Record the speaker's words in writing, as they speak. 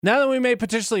Now that we may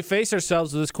potentially face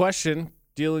ourselves with this question,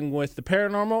 dealing with the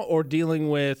paranormal or dealing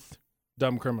with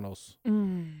dumb criminals.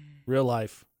 Real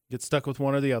life. Get stuck with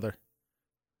one or the other.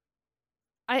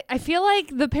 I feel like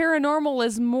the paranormal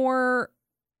is more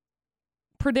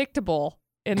predictable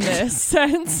in this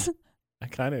sense. I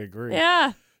kind of agree.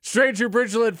 Yeah. Stranger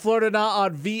Bridgeland, Florida, not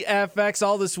on VFX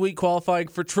all this week, qualifying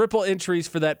for triple entries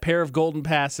for that pair of golden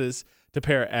passes to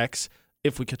Pair X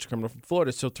if we catch a criminal from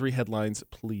Florida. So 3 headlines,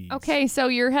 please. Okay, so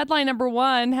your headline number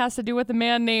 1 has to do with a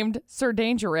man named Sir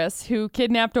Dangerous who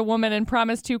kidnapped a woman and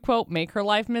promised to, quote, make her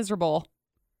life miserable.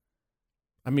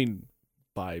 I mean,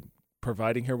 by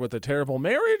providing her with a terrible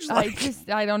marriage?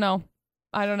 I don't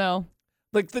know.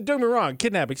 Like, don't get me wrong,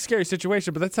 kidnapping, scary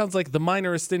situation, but that sounds like the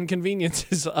minorest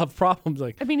inconveniences of problems.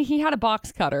 Like, I mean, he had a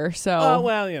box cutter, so. Oh,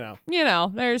 well, you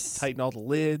know. There's. Tighten all the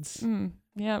lids.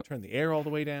 Yeah. Turn the air all the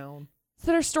way down.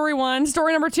 So there's story 1.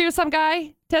 Story number 2, some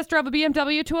guy test drove a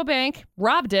BMW to a bank,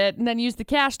 robbed it, and then used the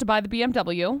cash to buy the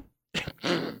BMW.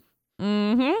 Plan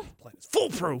is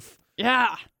foolproof.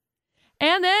 Yeah.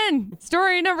 And then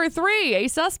story number 3, a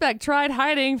suspect tried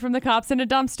hiding from the cops in a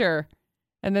dumpster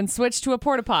and then switched to a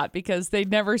port-a-potty because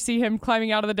they'd never see him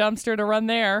climbing out of the dumpster to run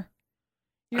there.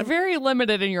 You're very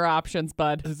limited in your options,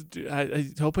 bud.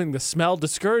 I'm hoping the smell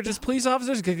discourages police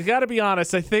officers. You got to be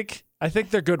honest. I think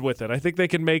they're good with it. I think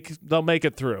they'll make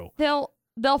it through.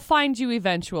 They'll find you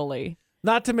eventually.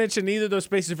 Not to mention, neither of those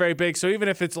spaces are very big, so even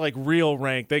if it's like real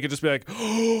rank, they could just be like,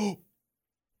 oh,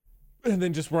 and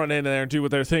then just run in there and do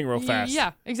their thing real fast.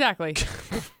 Yeah, exactly.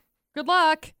 Good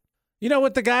luck. You know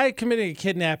what? The guy committing a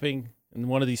kidnapping in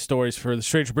one of these stories for the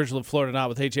Stranger Bridgeland, Florida, not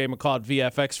with AJ McCall at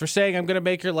VFX, for saying, I'm going to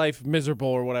make your life miserable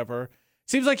or whatever.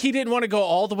 Seems like he didn't want to go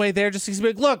all the way there. Just to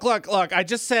be like, look, I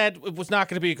just said it was not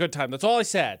going to be a good time. That's all I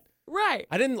said. Right.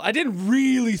 I didn't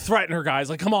really threaten her, guys.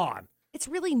 Like, come on. It's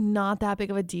really not that big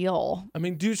of a deal. I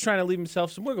mean, dude's trying to leave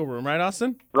himself some wiggle room, right,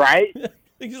 Austin? Right?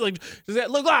 He's like,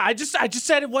 look, I just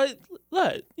said it was,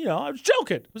 look, I was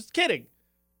joking. I was kidding.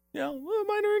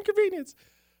 Minor inconvenience.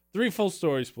 3 full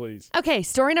stories, please. Okay,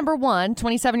 story number 1,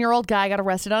 27-year-old guy got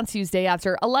arrested on Tuesday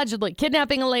after allegedly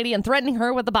kidnapping a lady and threatening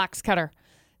her with a box cutter.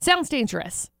 Sounds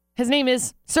dangerous. His name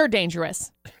is Sir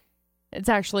Dangerous. It's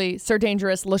actually Sir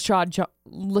Dangerous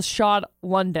Lashad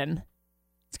London.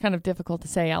 It's kind of difficult to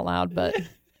say out loud, but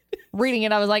reading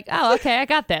it, I was like, oh, okay, I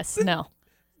got this. No.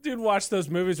 Dude, watch those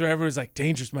movies where everyone's like,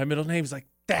 Dangerous, my middle name. He's like,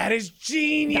 that is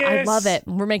genius. I love it.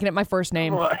 We're making it my first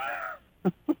name.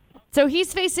 So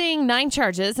he's facing 9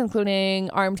 charges, including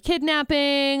armed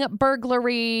kidnapping,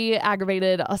 burglary,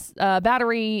 aggravated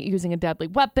battery, using a deadly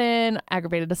weapon,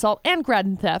 aggravated assault, and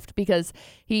grand theft because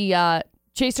he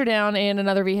chased her down in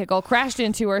another vehicle, crashed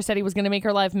into her, said he was going to make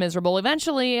her life miserable.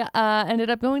 Eventually ended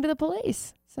up going to the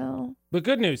police. So, but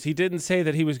good news, he didn't say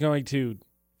that he was going to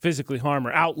physically harm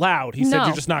her out loud. He said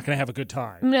you're just not going to have a good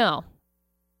time. No.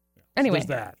 Anyway, so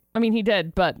there's that. I mean, he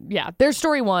did, but yeah, there's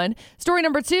story 1. Story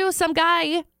number 2, some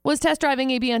guy was test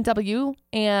driving a BMW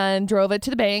and drove it to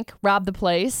the bank, robbed the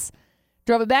place,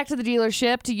 drove it back to the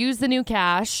dealership to use the new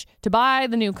cash to buy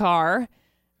the new car.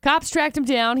 Cops tracked him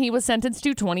down. He was sentenced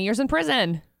to 20 years in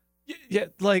prison. Yeah,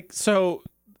 so,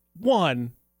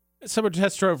 1, someone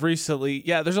test drove recently.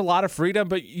 Yeah, there's a lot of freedom,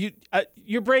 but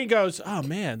your brain goes, oh,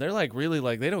 man, they're like really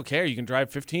like, they don't care. You can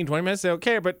drive 15, 20 minutes. They don't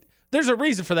care, but there's a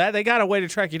reason for that. They got a way to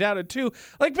track you down. And 2,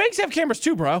 like, banks have cameras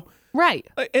too, bro. Right.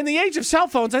 In the age of cell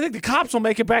phones, I think the cops will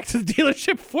make it back to the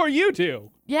dealership before you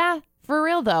do. Yeah, for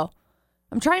real, though.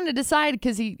 I'm trying to decide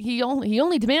because he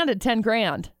only demanded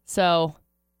 $10,000. So,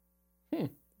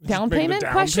 down payment?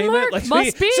 Question mark? Like,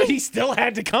 Must be. So he still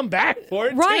had to come back for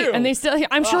it, right. too. And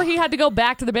I'm sure he had to go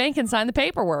back to the bank and sign the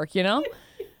paperwork,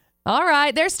 All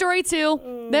right, there's story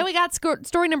 2. Then we got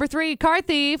story number 3. Car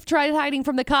thief tried hiding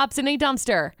from the cops in a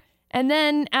dumpster. And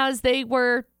then as they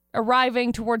were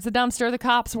arriving towards the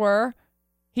dumpster,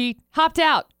 he hopped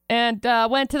out and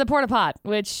went to the port-a-potty,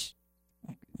 which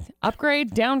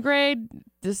upgrade, downgrade,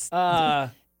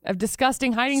 of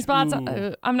disgusting hiding spots.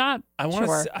 I'm not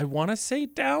sure. I want to say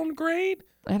downgrade.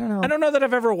 I don't know. I don't know that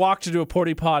I've ever walked into a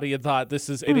porta-potty and thought this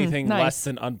is anything less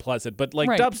than unpleasant. But like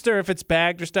dumpster, if it's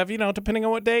bagged or stuff, depending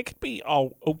on what day, it could be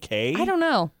okay. I don't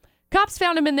know. Cops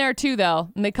found him in there too, though,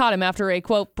 and they caught him after a,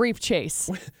 quote, brief chase.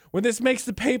 When this makes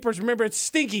the papers, remember, it's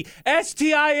stinky.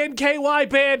 STINKY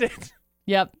bandit.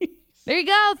 Yep. There you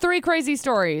go. 3 crazy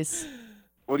stories.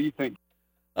 What do you think?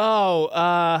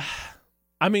 Oh,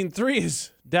 3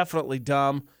 is definitely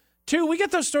dumb. 2, we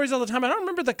get those stories all the time. I don't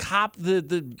remember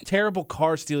the terrible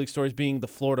car stealing stories being the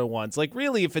Florida ones. Like,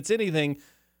 really, if it's anything,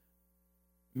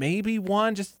 maybe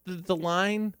 1, just the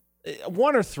line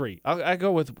One or three. I'll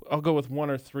go with one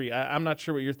or three. I'm not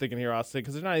sure what you're thinking here, Austin,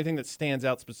 because there's not anything that stands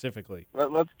out specifically.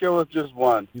 Let's go with just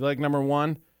one. You like number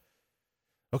one?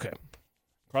 Okay.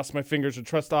 Cross my fingers and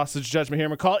trust Austin's judgment here.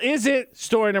 McCall, is it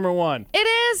story number one? It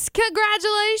is.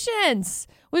 Congratulations.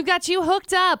 We've got you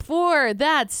hooked up for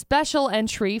that special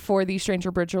entry for the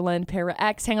Stranger Bridgerland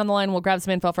Para-X. Hang on the line. We'll grab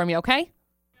some info from you, okay?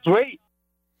 Sweet.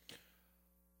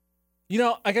 You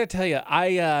know, I got to tell you,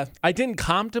 I didn't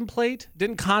contemplate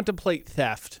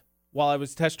theft while I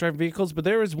was test driving vehicles, but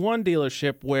there was one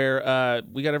dealership where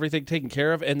we got everything taken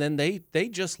care of, and then they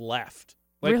just left.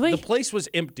 Like, really? The place was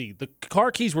empty. The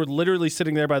car keys were literally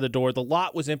sitting there by the door. The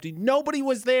lot was empty. Nobody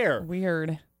was there.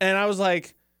 Weird. And I was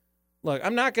like, look,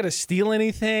 I'm not going to steal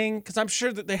anything because I'm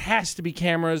sure that there has to be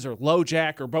cameras or low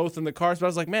jack or both in the cars. But I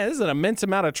was like, man, this is an immense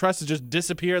amount of trust to just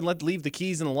disappear and leave the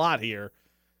keys in the lot here.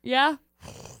 Yeah.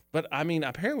 But I mean,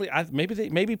 apparently,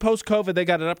 maybe post-COVID they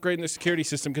got an upgrade in their security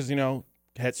system because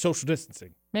had social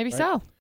distancing. Maybe right? so.